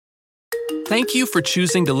Thank you for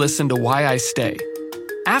choosing to listen to Why I Stay.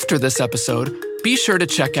 After this episode, be sure to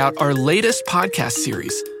check out our latest podcast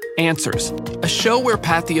series, Answers, a show where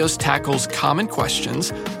Patheos tackles common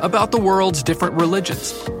questions about the world's different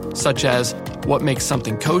religions, such as what makes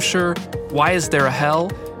something kosher, why is there a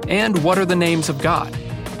hell, and what are the names of God.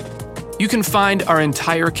 You can find our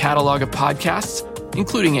entire catalog of podcasts,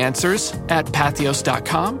 including Answers, at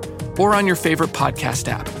patheos.com or on your favorite podcast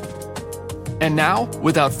app. And now,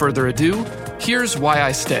 without further ado, here's Why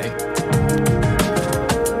I Stay.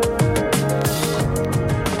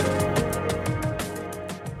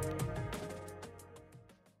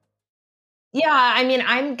 Yeah, I mean,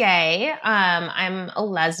 I'm gay. I'm a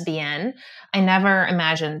lesbian. I never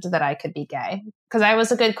imagined that I could be gay because I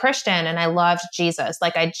was a good Christian and I loved Jesus.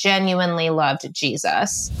 Like, I genuinely loved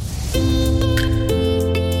Jesus.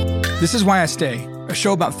 This is Why I Stay, a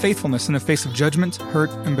show about faithfulness in the face of judgment,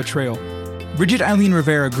 hurt, and betrayal. Bridget Eileen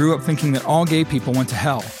Rivera grew up thinking that all gay people went to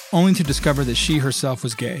hell, only to discover that she herself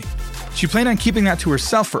was gay. She planned on keeping that to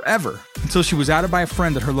herself forever until she was outed by a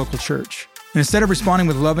friend at her local church. And instead of responding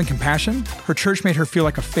with love and compassion, her church made her feel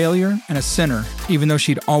like a failure and a sinner, even though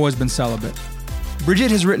she'd always been celibate.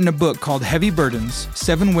 Bridget has written a book called Heavy Burdens: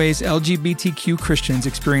 7 Ways LGBTQ Christians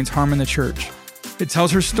Experience Harm in the Church. It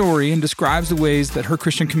tells her story and describes the ways that her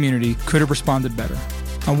Christian community could have responded better.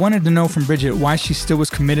 I wanted to know from Bridget why she still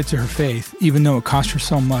was committed to her faith, even though it cost her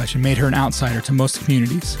so much and made her an outsider to most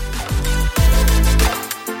communities.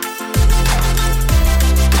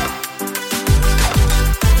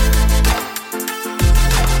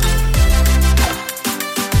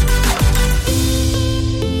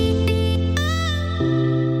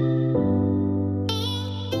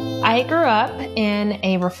 I grew up in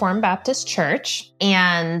a Reformed Baptist church,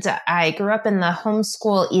 and I grew up in the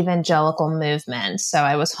homeschool evangelical movement. So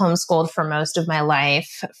I was homeschooled for most of my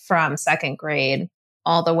life from second grade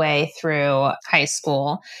all the way through high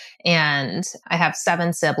school. And I have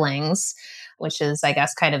 7 siblings, which is, I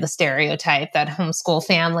guess, kind of the stereotype that homeschool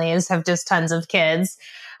families have just tons of kids.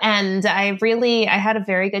 And I had a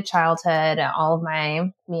very good childhood.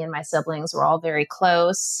 Me and my siblings were all very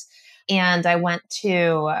close. And I went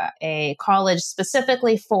to a college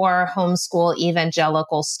specifically for homeschool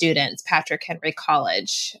evangelical students, Patrick Henry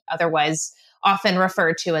College, otherwise often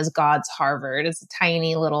referred to as God's Harvard. It's a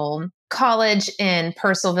tiny little college in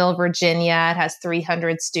Purcellville, Virginia. It has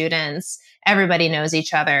 300 students. Everybody knows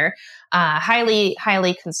each other. Highly,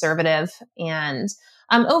 highly conservative. And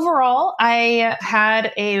overall, I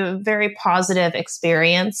had a very positive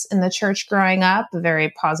experience in the church growing up, a very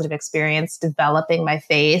positive experience developing my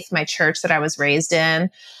faith. My church that I was raised in,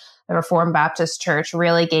 the Reformed Baptist Church,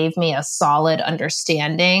 really gave me a solid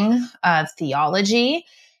understanding of theology.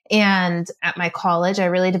 And at my college, I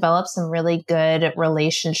really developed some really good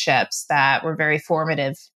relationships that were very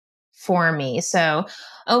formative for me. So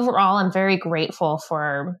overall, I'm very grateful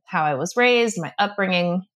for how I was raised, my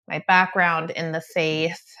upbringing, my background in the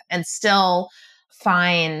faith, and still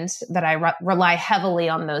find that I rely heavily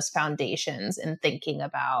on those foundations in thinking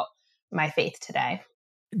about my faith today.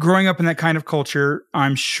 Growing up in that kind of culture,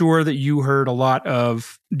 I'm sure that you heard a lot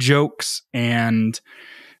of jokes and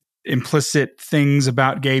implicit things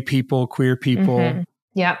about gay people, queer people. Mm-hmm.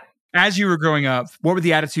 Yep. As you were growing up, what were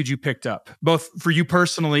the attitudes you picked up, both for you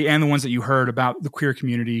personally and the ones that you heard about the queer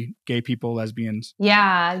community, gay people, lesbians?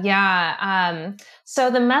 Yeah. So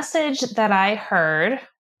the message that I heard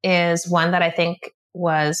is one that I think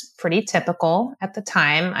was pretty typical at the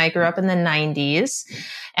time. I grew up in the 90s.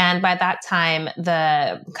 And by that time,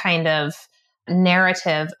 the kind of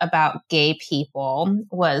narrative about gay people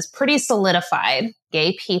was pretty solidified.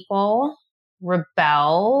 Gay people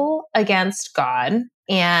rebel against God.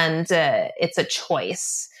 And it's a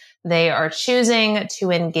choice. They are choosing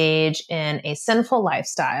to engage in a sinful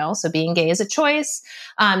lifestyle. So being gay is a choice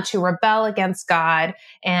to rebel against God.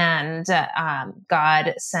 And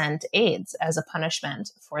God sent AIDS as a punishment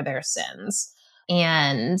for their sins.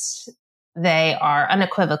 And they are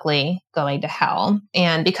unequivocally going to hell.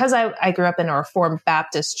 And because I grew up in a Reformed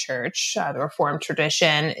Baptist church, the Reformed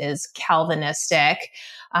tradition is Calvinistic.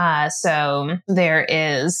 So there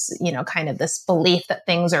is, kind of this belief that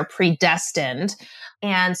things are predestined.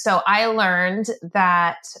 And so I learned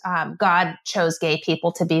that God chose gay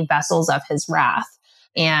people to be vessels of his wrath,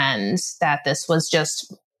 and that this was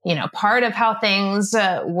just, part of how things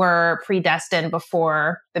were predestined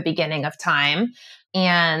before the beginning of time.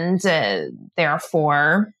 And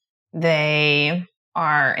therefore, they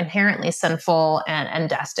are inherently sinful and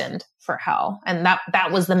destined for hell. And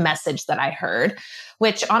that was the message that I heard,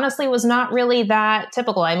 which honestly was not really that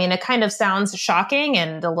typical. I mean, it kind of sounds shocking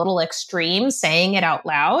and a little extreme saying it out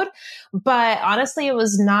loud, but honestly, it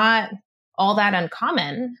was not all that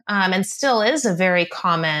uncommon, and still is a very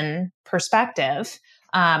common perspective.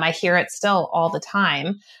 I hear it still all the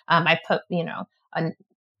time. I put, a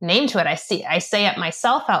name to it. I say it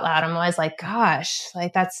myself out loud. I'm always like, gosh,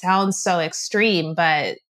 like that sounds so extreme,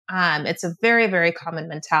 but it's a very, very common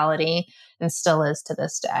mentality and still is to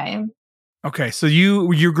this day. Okay. So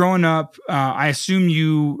you're growing up, I assume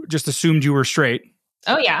you just assumed you were straight.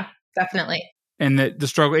 Oh yeah, definitely. And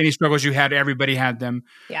that any struggles you had, everybody had them.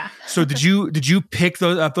 Yeah. So did you pick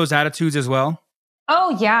those attitudes as well?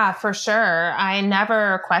 Oh yeah, for sure. I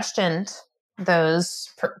never questioned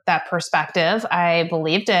that perspective. I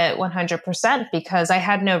believed it 100% because I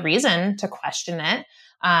had no reason to question it.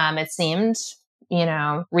 It seemed,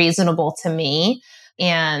 reasonable to me,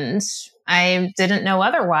 and I didn't know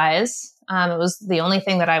otherwise. It was the only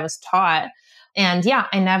thing that I was taught. And yeah,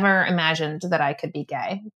 I never imagined that I could be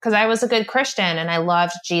gay because I was a good Christian and I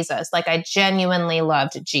loved Jesus. Like I genuinely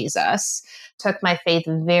loved Jesus, took my faith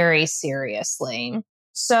very seriously.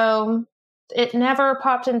 So it never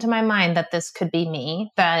popped into my mind that this could be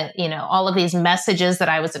me, that, all of these messages that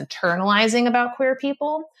I was internalizing about queer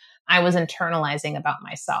people, I was internalizing about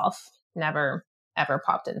myself. Never, ever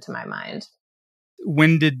popped into my mind.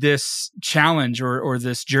 When did this challenge or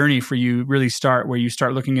this journey for you really start, where you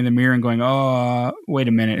start looking in the mirror and going, oh, wait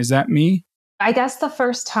a minute, is that me? I guess the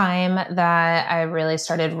first time that I really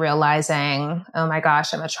started realizing, oh my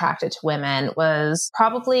gosh, I'm attracted to women was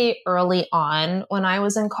probably early on when I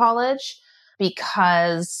was in college,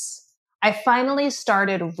 because I finally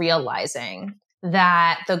started realizing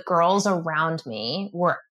that the girls around me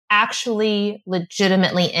were actually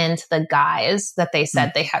legitimately into the guys that they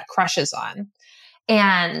said they had crushes on.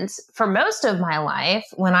 And for most of my life,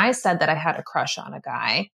 when I said that I had a crush on a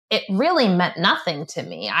guy, it really meant nothing to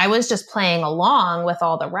me. I was just playing along with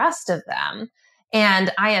all the rest of them.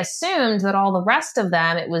 And I assumed that all the rest of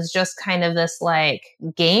them, it was just kind of this like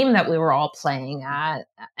game that we were all playing at.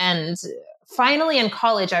 And finally in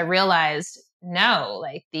college, I realized, no,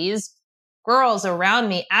 like these girls around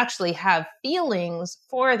me actually have feelings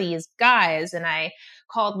for these guys. And I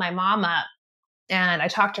called my mom up and I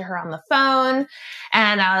talked to her on the phone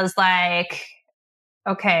and I was like,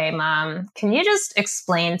 okay, Mom, can you just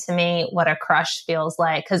explain to me what a crush feels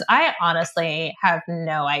like? Because I honestly have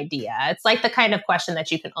no idea. It's like the kind of question that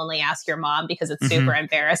you can only ask your mom because it's super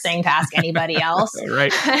embarrassing to ask anybody else.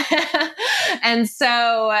 Right. And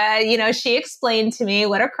so, she explained to me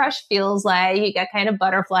what a crush feels like. You get kind of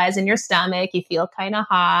butterflies in your stomach. You feel kind of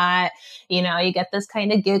hot. You get this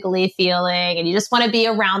kind of giggly feeling and you just want to be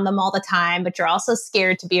around them all the time, but you're also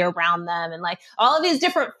scared to be around them. And like all of these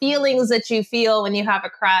different feelings that you feel when you have a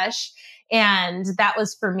crush. And that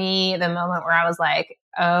was for me the moment where I was like,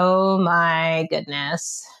 oh my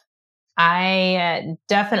goodness, I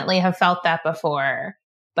definitely have felt that before,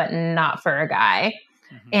 but not for a guy.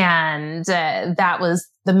 And that was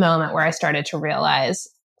the moment where I started to realize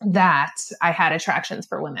that I had attractions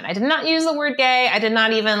for women. I did not use the word gay. I did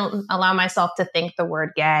not even allow myself to think the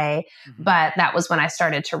word gay. But that was when I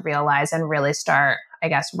started to realize and really start, I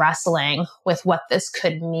guess, wrestling with what this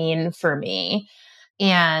could mean for me.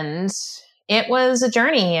 And it was a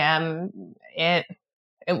journey. It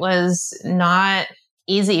was not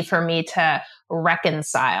easy for me to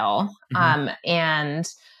reconcile. And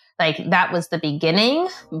like that was the beginning,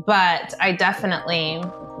 but I definitely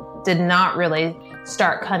did not really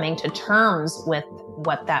start coming to terms with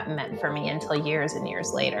what that meant for me until years and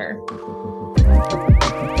years later.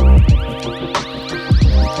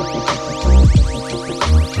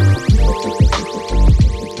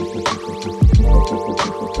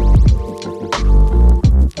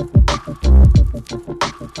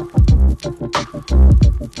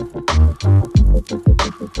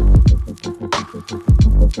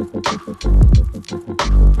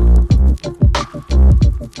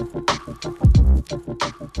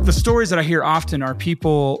 The stories that I hear often are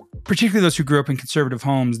people, particularly those who grew up in conservative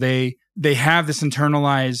homes, they have this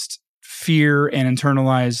internalized fear and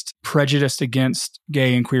internalized prejudice against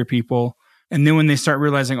gay and queer people. And then when they start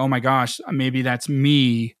realizing, oh my gosh, maybe that's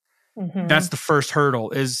me, that's the first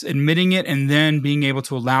hurdle, is admitting it and then being able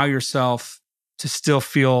to allow yourself to still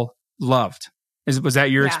feel loved. Was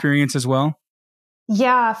that your experience as well?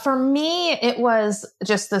 Yeah, for me, it was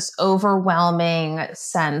just this overwhelming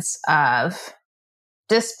sense of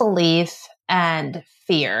disbelief and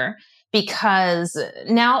fear, because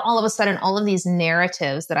now all of a sudden, all of these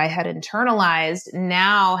narratives that I had internalized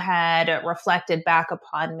now had reflected back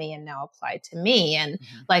upon me and now applied to me. And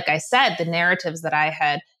like I said, the narratives that I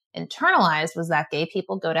had internalized was that gay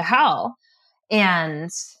people go to hell. And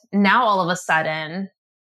now all of a sudden,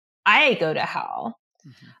 I go to hell.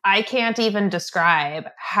 I can't even describe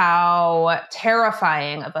how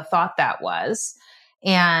terrifying of a thought that was.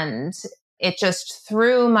 And it just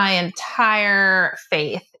threw my entire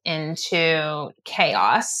faith into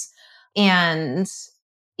chaos. And,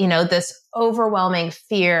 this overwhelming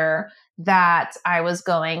fear that I was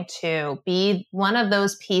going to be one of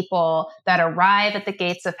those people that arrive at the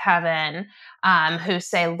gates of heaven, who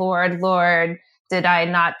say, Lord, Lord, did I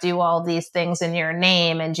not do all these things in your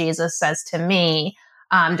name? And Jesus says to me,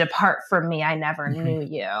 depart from me, I never knew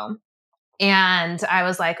you. And I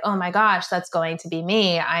was like, oh my gosh, that's going to be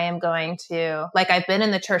me. I am going to, I've been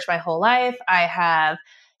in the church my whole life. I have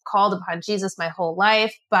called upon Jesus my whole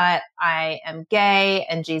life, but I am gay.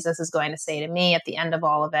 And Jesus is going to say to me at the end of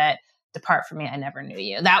all of it, depart from me, I never knew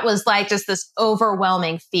you. That was just this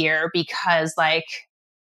overwhelming fear because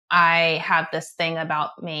I have this thing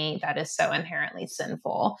about me that is so inherently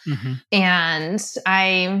sinful. And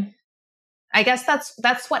I guess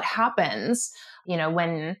that's what happens,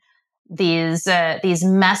 when these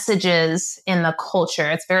messages in the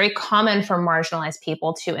culture. It's very common for marginalized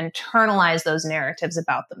people to internalize those narratives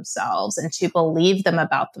about themselves and to believe them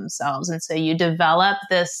about themselves. And so you develop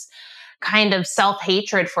this kind of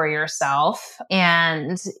self-hatred for yourself,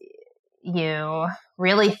 and you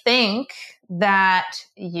really think that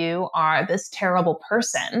you are this terrible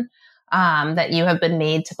person, that you have been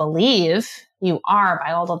made to believe you are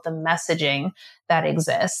by all of the messaging that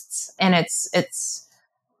exists. And it's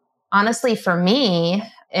honestly, for me,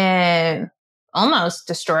 it almost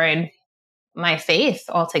destroyed my faith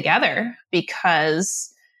altogether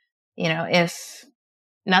because, if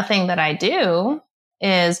nothing that I do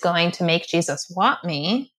is going to make Jesus want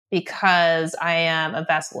me because I am a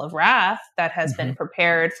vessel of wrath that has been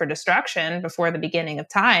prepared for destruction before the beginning of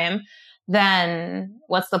time, then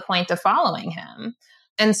what's the point of following him?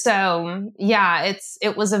 And so,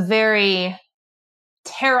 it was a very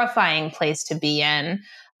terrifying place to be in,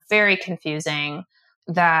 very confusing,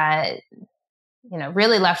 that,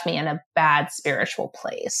 really left me in a bad spiritual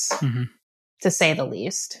place, to say the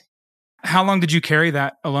least. How long did you carry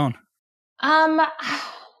that alone?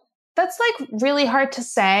 That's really hard to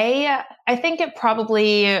say. I think it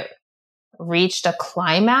probably reached a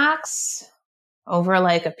climax over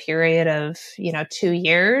a period of, 2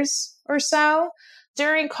 years or so.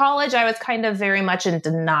 During college, I was kind of very much in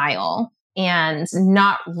denial and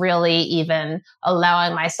not really even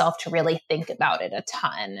allowing myself to really think about it a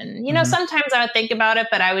ton. And, sometimes I would think about it,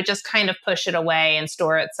 but I would just kind of push it away and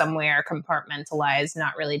store it somewhere, compartmentalize,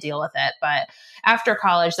 not really deal with it. But after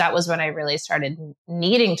college, that was when I really started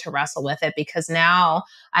needing to wrestle with it, because now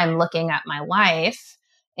I'm looking at my life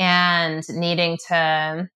and needing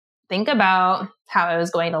to think about how I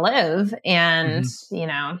was going to live and,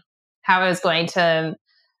 how I was going to,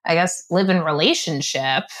 I guess, live in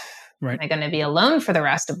relationship. Right. Am I going to be alone for the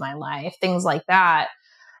rest of my life? Things like that.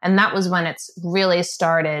 And that was when it's really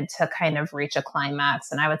started to kind of reach a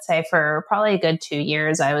climax. And I would say for probably a good 2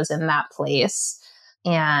 years, I was in that place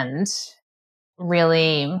and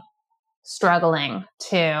really struggling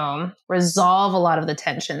to resolve a lot of the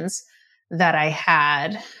tensions that I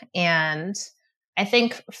had. And I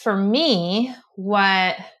think for me,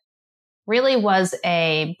 what really was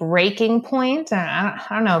a breaking point. I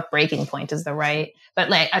don't know if breaking point is the right, but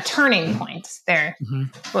a turning point there.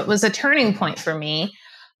 What was a turning point for me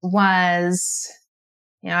was,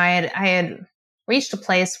 I had reached a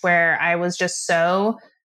place where I was just so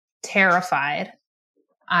terrified.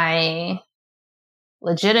 I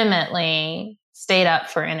legitimately stayed up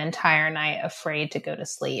for an entire night afraid to go to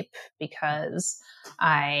sleep because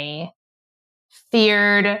I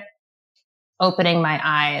feared opening my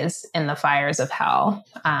eyes in the fires of hell.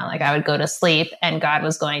 I would go to sleep and God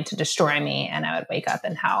was going to destroy me and I would wake up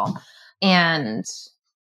in hell. And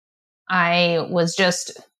I was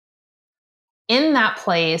just in that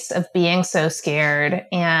place of being so scared.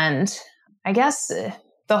 And I guess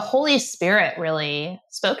the Holy Spirit really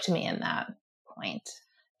spoke to me in that point.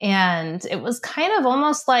 And it was kind of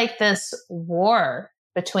almost like this war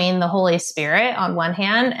between the Holy Spirit on one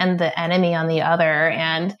hand and the enemy on the other.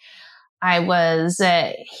 And I was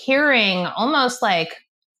hearing almost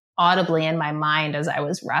audibly in my mind as I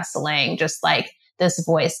was wrestling, just this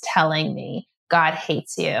voice telling me, God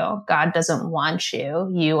hates you. God doesn't want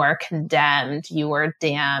you. You are condemned. You are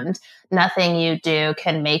damned. Nothing you do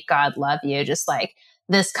can make God love you. Just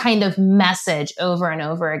this kind of message over and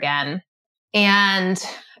over again. And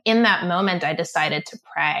in that moment, I decided to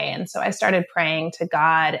pray. And so I started praying to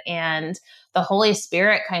God, and the Holy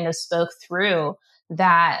Spirit kind of spoke through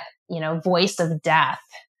that voice of death,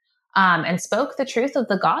 and spoke the truth of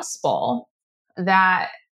the gospel,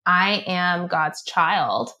 that I am God's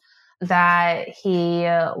child, that he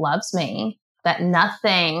loves me, that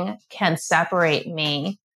nothing can separate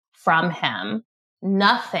me from him.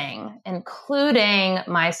 Nothing, including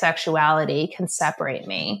my sexuality, can separate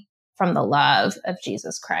me from the love of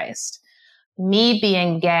Jesus Christ. Me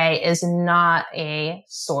being gay is not a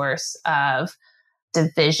source of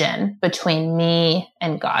division between me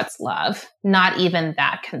and God's love. Not even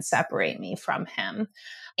that can separate me from him.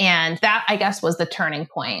 And that, I guess, was the turning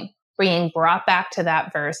point, being brought back to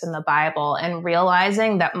that verse in the Bible and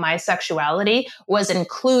realizing that my sexuality was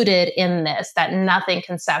included in this, that nothing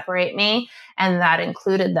can separate me. And that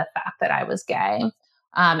included the fact that I was gay.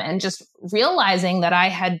 And just realizing that I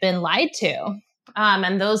had been lied to.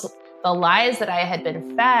 And the lies that I had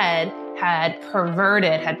been fed had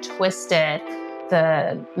perverted, had twisted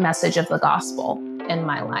the message of the gospel in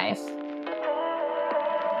my life.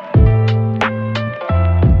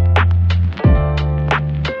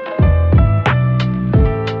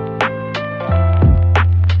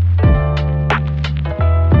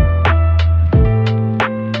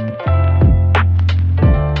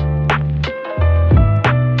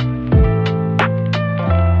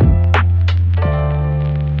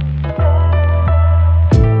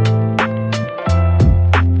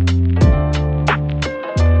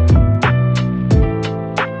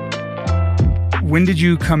 When did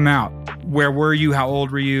you come out? Where were you? How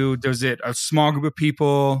old were you? Was it a small group of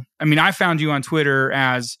people? I mean, I found you on Twitter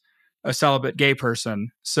as a celibate gay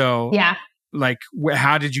person. So, yeah,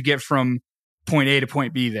 how did you get from point A to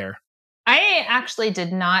point B there? I actually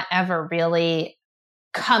did not ever really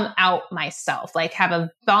come out myself, have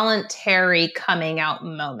a voluntary coming out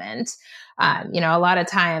moment. A lot of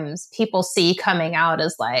times people see coming out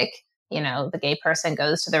as the gay person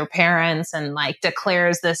goes to their parents and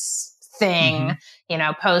declares this thing,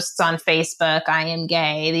 posts on Facebook, I am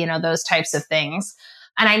gay, those types of things.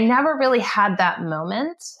 And I never really had that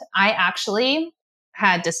moment. I actually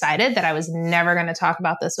had decided that I was never going to talk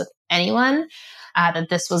about this with anyone, that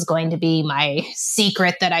this was going to be my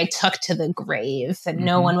secret that I took to the grave, and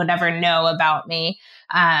no one would ever know about me.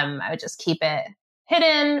 I would just keep it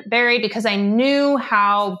hidden, buried, because I knew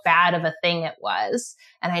how bad of a thing it was.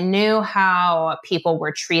 And I knew how people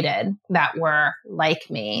were treated that were like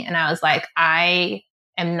me. And I was like, I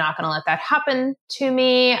am not going to let that happen to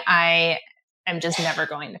me. I am just never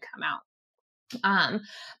going to come out.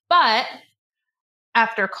 But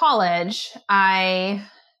after college, I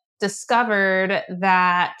discovered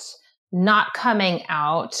that not coming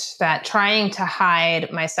out, that trying to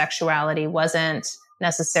hide my sexuality wasn't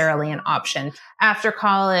necessarily an option. After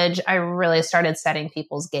college, I really started setting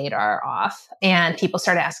people's gaydar off, and people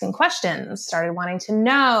started asking questions, started wanting to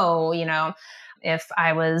know, if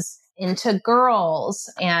I was into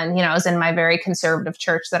girls. And, I was in my very conservative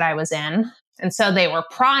church that I was in. And so they were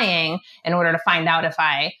prying in order to find out if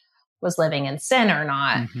I was living in sin or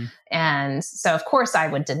not. And so, of course, I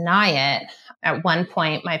would deny it. At one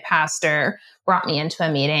point, my pastor brought me into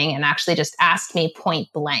a meeting and actually just asked me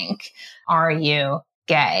point blank, are you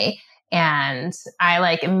gay? And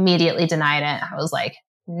I immediately denied it. I was like,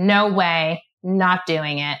 no way, not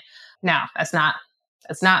doing it. No, that's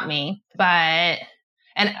not me.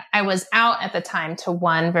 And I was out at the time to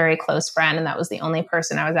one very close friend, and that was the only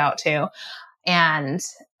person I was out to. And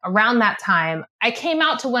around that time, I came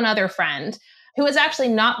out to one other friend who was actually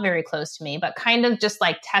not very close to me, but kind of just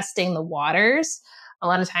testing the waters. A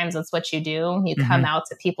lot of times that's what you do. You come out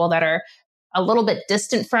to people that are a little bit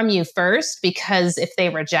distant from you first, because if they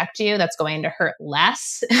reject you, that's going to hurt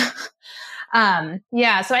less. So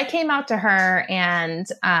I came out to her, and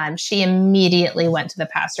she immediately went to the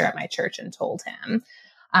pastor at my church and told him.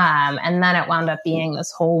 And then it wound up being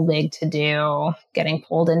this whole big to-do, getting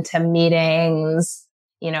pulled into meetings,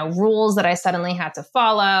 rules that I suddenly had to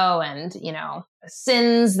follow, and,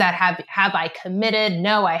 sins that have I committed?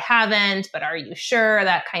 No, I haven't, but are you sure?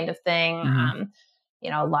 That kind of thing.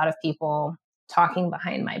 A lot of people talking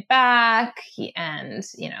behind my back and,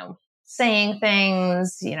 saying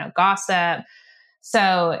things, gossip.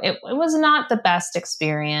 So it was not the best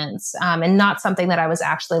experience, and not something that I was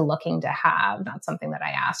actually looking to have, not something that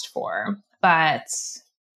I asked for. But,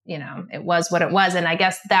 it was what it was. And I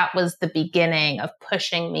guess that was the beginning of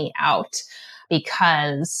pushing me out,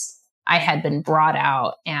 because I had been brought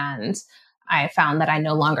out, and I found that I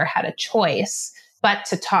no longer had a choice but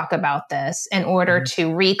to talk about this in order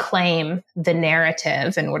to reclaim the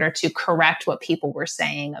narrative, in order to correct what people were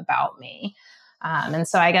saying about me. And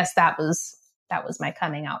so I guess that was my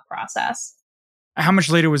coming out process. How much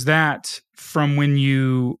later was that from when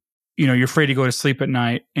you're afraid to go to sleep at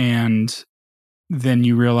night, and then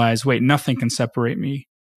you realize, wait, nothing can separate me?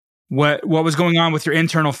 What was going on with your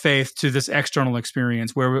internal faith to this external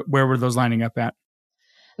experience? Where were those lining up at?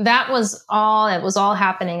 It was all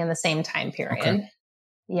happening in the same time period. Okay.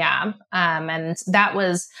 Yeah. And that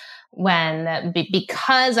was when,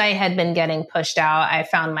 because I had been getting pushed out, I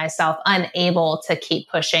found myself unable to keep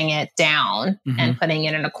pushing it down and putting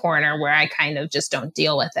it in a corner where I kind of just don't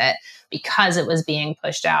deal with it. Because it was being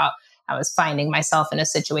pushed out, I was finding myself in a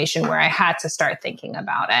situation where I had to start thinking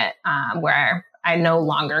about it, where I no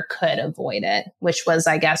longer could avoid it, which was,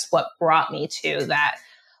 I guess, what brought me to that,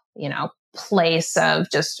 place of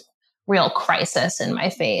just real crisis in my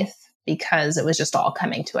faith, because it was just all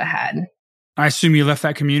coming to a head. I assume you left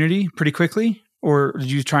that community pretty quickly, or did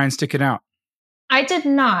you try and stick it out? I did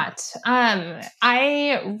not.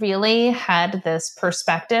 I really had this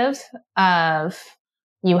perspective of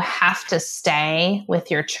you have to stay with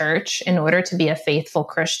your church in order to be a faithful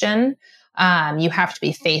Christian. You have to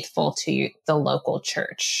be faithful to the local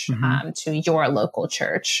church, to your local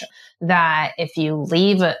church. That if you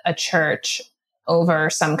leave a church over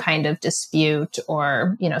some kind of dispute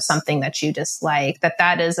or, something that you dislike,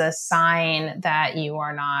 that is a sign that you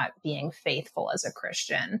are not being faithful as a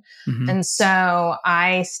Christian. And so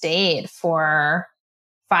I stayed for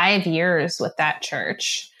 5 years with that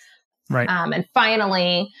church. Right. And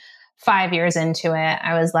finally, 5 years into it,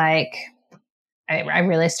 I was like, I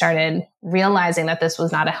really started realizing that this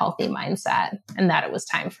was not a healthy mindset and that it was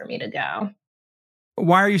time for me to go.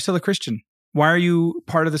 Why are you still a Christian? Why are you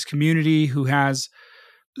part of this community who has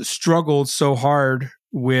struggled so hard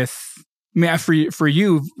with, for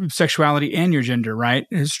you, sexuality and your gender, right?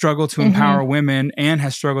 Has struggled to empower women and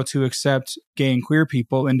has struggled to accept gay and queer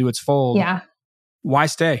people into its fold. Yeah. Why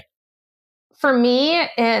stay? For me,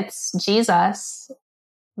 it's Jesus,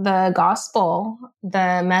 the gospel,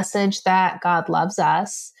 the message that God loves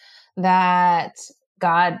us, that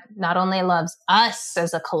God not only loves us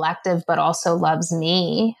as a collective, but also loves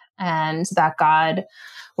me, and that God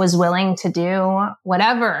was willing to do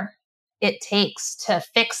whatever it takes to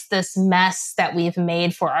fix this mess that we've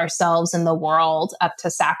made for ourselves in the world, up to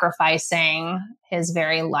sacrificing his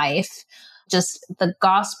very life. Just the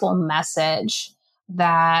gospel message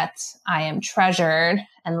that I am treasured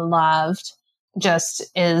and loved just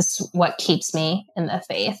is what keeps me in the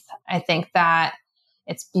faith. I think that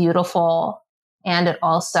it's beautiful, and it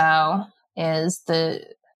also is the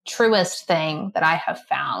truest thing that I have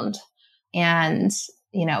found. And,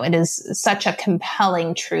 it is such a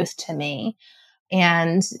compelling truth to me.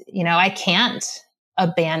 And, I can't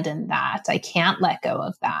abandon that. I can't let go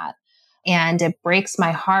of that. And it breaks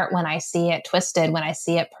my heart when I see it twisted, when I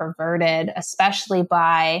see it perverted, especially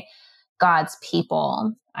by God's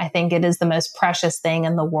people. I think it is the most precious thing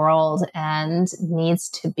in the world and needs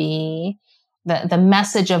to be the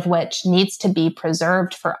message of which needs to be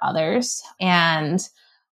preserved for others and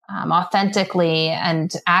authentically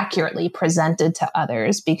and accurately presented to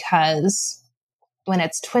others, because when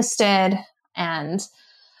it's twisted and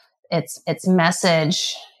its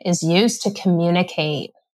message is used to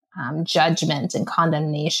communicate judgment and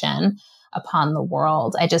condemnation upon the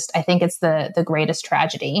world, I think it's the greatest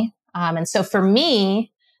tragedy. And so for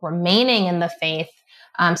me, remaining in the faith,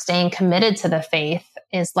 staying committed to the faith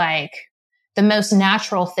is like the most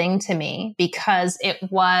natural thing to me, because it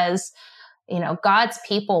was, God's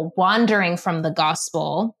people wandering from the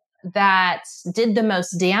gospel that did the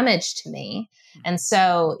most damage to me. And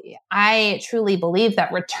so I truly believe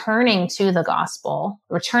that returning to the gospel,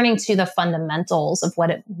 returning to the fundamentals of what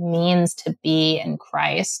it means to be in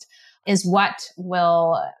Christ, is what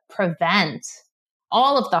will prevent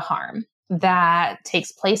all of the harm that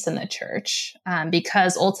takes place in the church,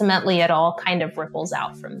 because ultimately it all kind of ripples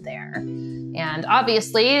out from there. And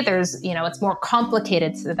obviously there's, it's more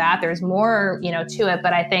complicated to that. There's more, to it.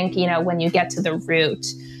 But I think, when you get to the root,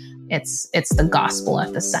 it's the gospel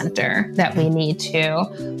at the center that we need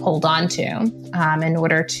to hold on to in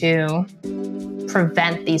order to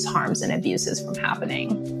prevent these harms and abuses from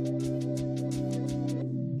happening.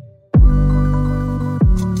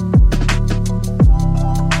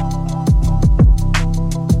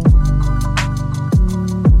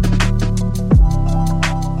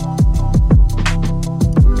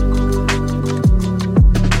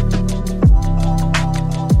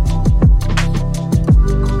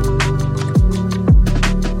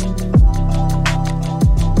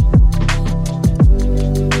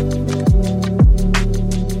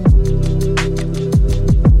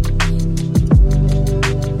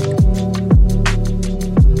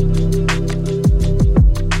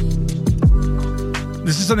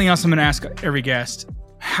 Something else I'm going to ask every guest.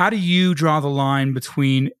 How do you draw the line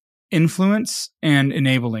between influence and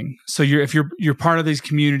enabling. So if you're part of these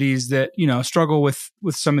communities that, struggle with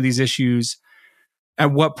some of these issues,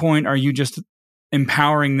 at what point are you just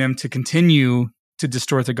empowering them to continue to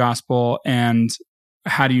distort the gospel? And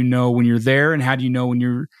how do you know when you're there, and how do you know when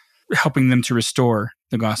you're helping them to restore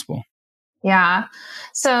the gospel? Yeah.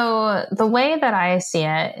 So the way that I see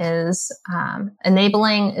it is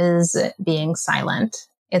enabling is being silent.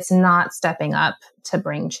 It's not stepping up to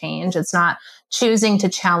bring change. It's not choosing to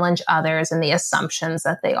challenge others and the assumptions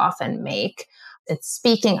that they often make. It's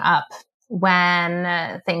speaking up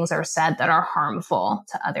when things are said that are harmful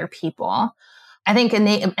to other people. I think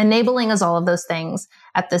enabling is all of those things.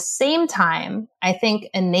 At the same time, I think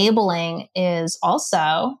enabling is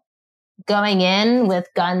also going in with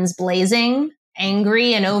guns blazing,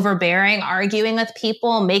 angry and overbearing, arguing with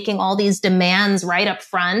people, making all these demands right up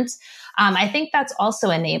front. I think that's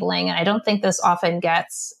also enabling. And I don't think this often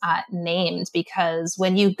gets named, because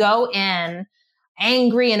when you go in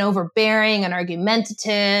angry and overbearing and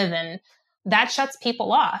argumentative, and that shuts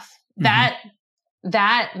people off,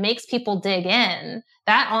 that makes people dig in.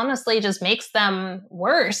 That honestly just makes them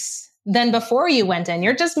worse than before you went in.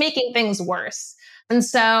 You're just making things worse. And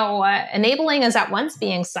so enabling is at once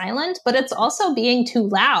being silent, but it's also being too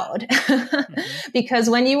loud. Because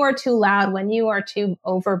when you are too loud, when you are too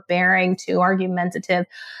overbearing, too argumentative,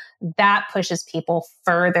 that pushes people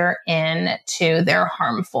further into their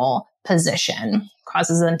harmful position,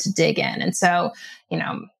 causes them to dig in. And so,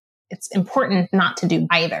 it's important not to do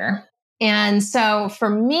either. And so for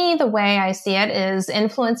me, the way I see it is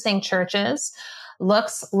influencing churches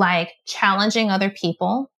looks like challenging other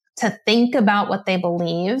people to think about what they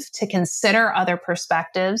believe, to consider other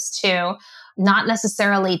perspectives, to not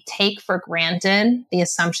necessarily take for granted the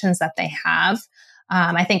assumptions that they have.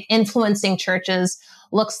 I think influencing churches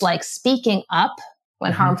looks like speaking up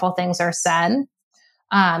when harmful things are said,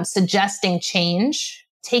 suggesting change,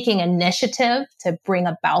 taking initiative to bring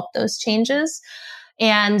about those changes.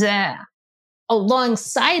 And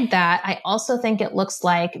alongside that, I also think it looks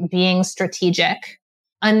like being strategic,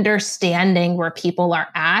 understanding where people are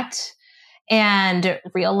at, and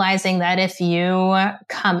realizing that if you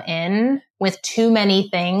come in with too many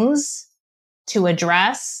things to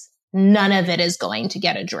address, none of it is going to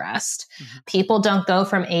get addressed. People don't go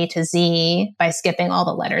from A to Z by skipping all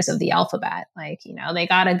the letters of the alphabet. They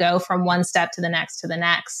got to go from one step to the next to the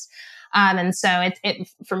next. And so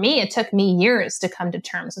for me, it took me years to come to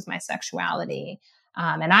terms with my sexuality.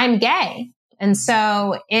 And I'm gay. And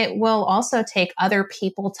so it will also take other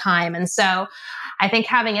people time. And so I think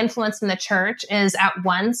having influence in the church is at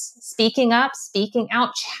once speaking up, speaking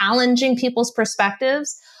out, challenging people's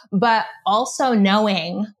perspectives, but also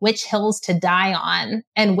knowing which hills to die on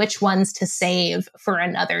and which ones to save for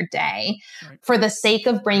another day, for the sake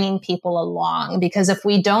of bringing people along. Because if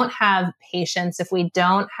we don't have patience, if we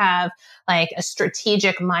don't have a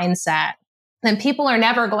strategic mindset, then people are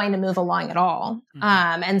never going to move along at all.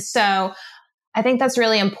 And so I think that's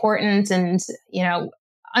really important. And,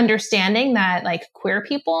 understanding that queer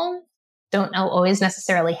people don't always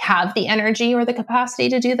necessarily have the energy or the capacity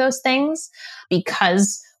to do those things,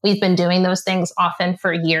 because we've been doing those things often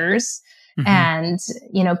for years and,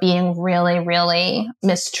 being really, really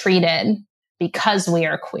mistreated because we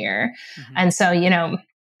are queer. And so,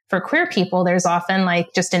 for queer people, there's often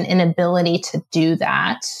just an inability to do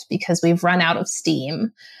that because we've run out of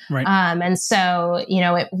steam. Right. And so,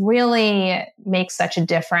 it really makes such a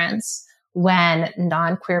difference when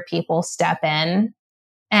non-queer people step in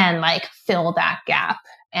and fill that gap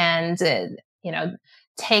and,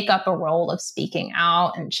 take up a role of speaking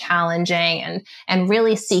out and challenging and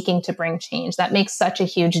really seeking to bring change. That makes such a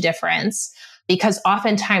huge difference, because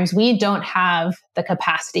oftentimes we don't have the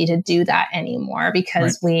capacity to do that anymore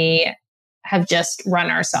because we have just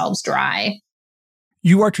run ourselves dry.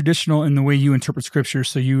 You are traditional in the way you interpret scripture,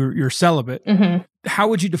 so you're celibate. How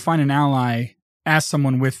would you define an ally as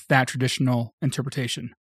someone with that traditional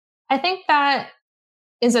interpretation? I think that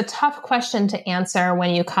is a tough question to answer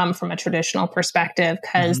when you come from a traditional perspective,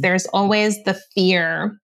 because there's always the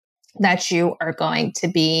fear that you are going to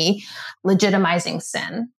be legitimizing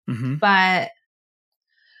sin. But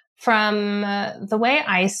from the way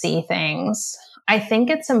I see things, I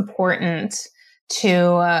think it's important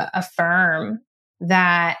to affirm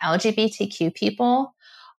that LGBTQ people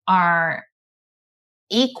are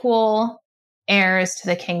equal heirs to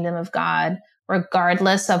the kingdom of God,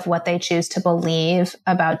 regardless of what they choose to believe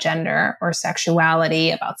about gender or sexuality,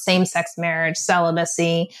 about same-sex marriage,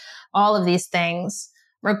 celibacy, all of these things.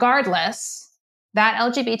 Regardless, that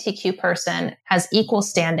LGBTQ person has equal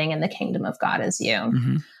standing in the kingdom of God as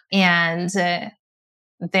you. And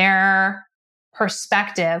their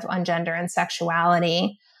perspective on gender and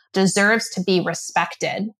sexuality deserves to be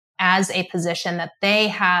respected as a position that they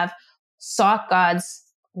have sought God's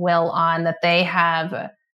will on, that they have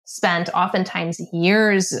spent oftentimes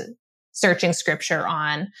years searching scripture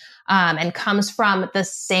on, and comes from the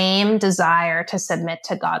same desire to submit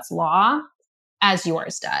to God's law as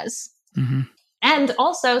yours does. Mm-hmm. And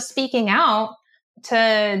also speaking out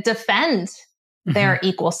to defend their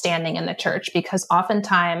equal standing in the church, because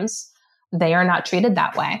oftentimes they are not treated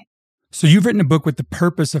that way. So you've written a book with the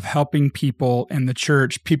purpose of helping people in the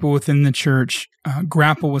church, people within the church,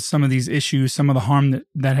 grapple with some of these issues, some of the harm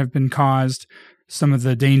that have been caused, some of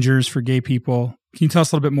the dangers for gay people. Can you tell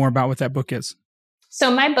us a little bit more about what that book is? So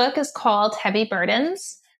my book is called Heavy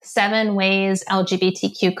Burdens: 7 Ways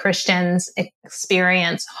LGBTQ Christians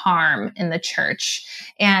Experience Harm in the Church.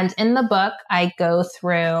 And in the book, I go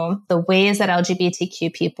through the ways that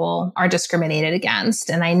LGBTQ people are discriminated against.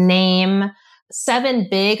 And I name 7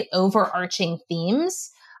 big overarching themes,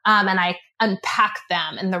 and I unpack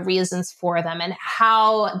them and the reasons for them and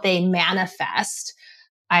how they manifest.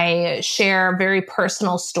 I share very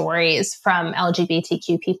personal stories from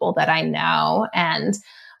LGBTQ people that I know and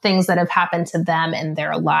things that have happened to them in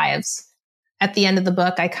their lives. At the end of the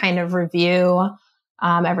book, I kind of review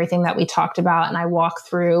everything that we talked about, and I walk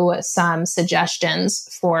through some suggestions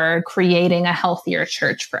for creating a healthier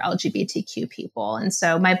church for LGBTQ people. And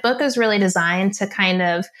so my book is really designed to kind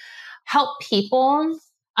of help people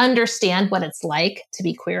understand what it's like to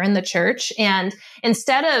be queer in the church. And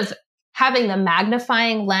instead of having the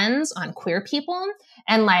magnifying lens on queer people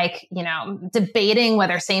and debating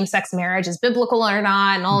whether same-sex marriage is biblical or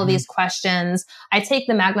not and all of these questions, I take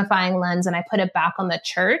the magnifying lens and I put it back on the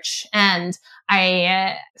church, and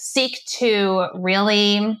I seek to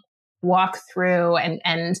really walk through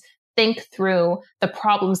and think through the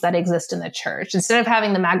problems that exist in the church. Instead of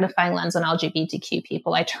having the magnifying lens on LGBTQ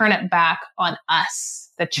people, I turn it back on us,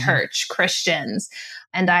 the church, Christians,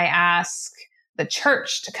 and I ask the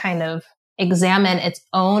church to kind of examine its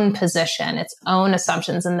own position, its own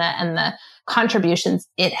assumptions, and the contributions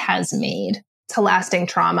it has made to lasting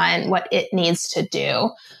trauma and what it needs to do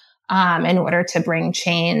in order to bring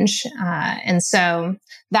change. And so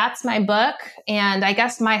that's my book. And I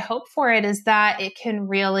guess my hope for it is that it can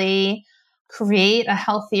really create a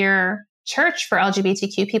healthier church for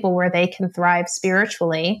LGBTQ people where they can thrive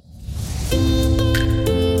spiritually.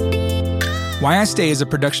 Why I Stay is a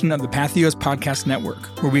production of the Patheos Podcast Network,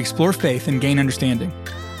 where we explore faith and gain understanding.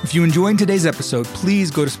 If you enjoyed today's episode,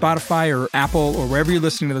 please go to Spotify or Apple or wherever you're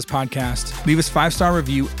listening to this podcast, leave us a 5-star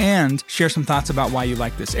review, and share some thoughts about why you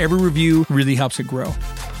like this. Every review really helps it grow.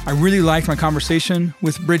 I really liked my conversation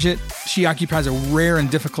with Bridget. She occupies a rare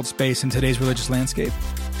and difficult space in today's religious landscape.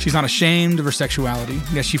 She's not ashamed of her sexuality,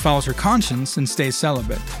 yet she follows her conscience and stays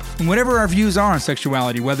celibate. And whatever our views are on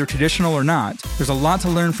sexuality, whether traditional or not, there's a lot to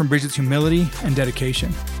learn from Bridget's humility and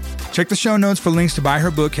dedication. Check the show notes for links to buy her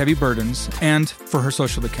book, Heavy Burdens, and for her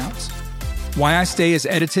social accounts. Why I Stay is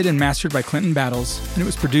edited and mastered by Clinton Battles, and it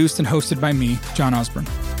was produced and hosted by me, John Osborne.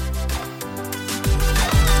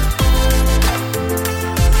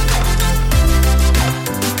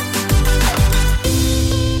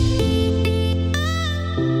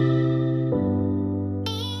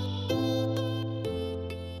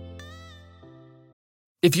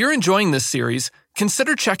 If you're enjoying this series,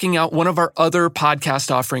 consider checking out one of our other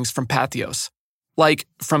podcast offerings from Patheos, like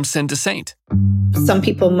From Sin to Saint. Some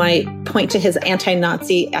people might point to his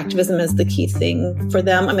anti-Nazi activism as the key thing for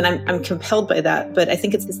them. I mean, I'm compelled by that, but I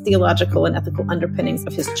think it's his theological and ethical underpinnings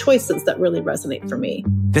of his choices that really resonate for me.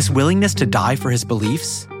 This willingness to die for his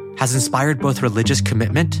beliefs has inspired both religious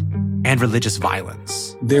commitment and religious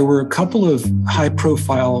violence. There were a couple of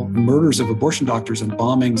high-profile murders of abortion doctors and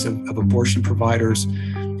bombings of abortion providers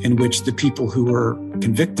in which the people who were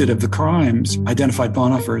convicted of the crimes identified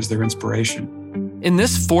Bonhoeffer as their inspiration. In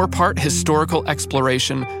this 4-part historical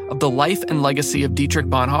exploration of the life and legacy of Dietrich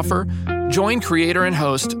Bonhoeffer, join creator and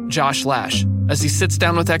host Josh Lash as he sits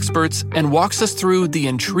down with experts and walks us through the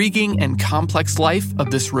intriguing and complex life of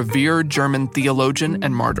this revered German theologian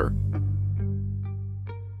and martyr.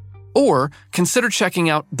 Or consider checking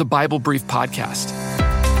out the Bible Brief podcast.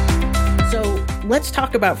 So let's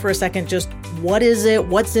talk about for a second just what is it,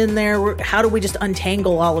 what's in there, how do we just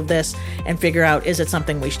untangle all of this and figure out, is it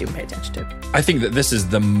something we should even pay attention to? I think that this is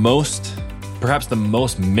perhaps the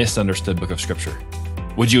most misunderstood book of Scripture.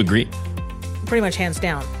 Would you agree? Pretty much hands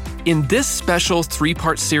down. In this special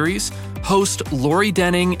 3-part series, host Lori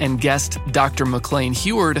Denning and guest Dr. McLean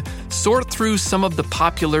Heward sort through some of the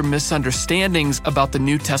popular misunderstandings about the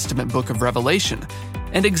New Testament book of Revelation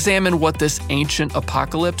and examine what this ancient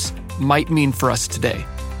apocalypse might mean for us today.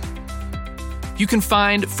 You can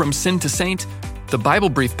find From Sin to Saint, the Bible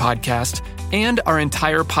Brief podcast, and our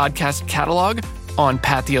entire podcast catalog on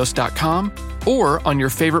patheos.com or on your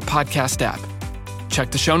favorite podcast app. Check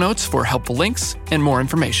the show notes for helpful links and more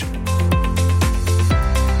information.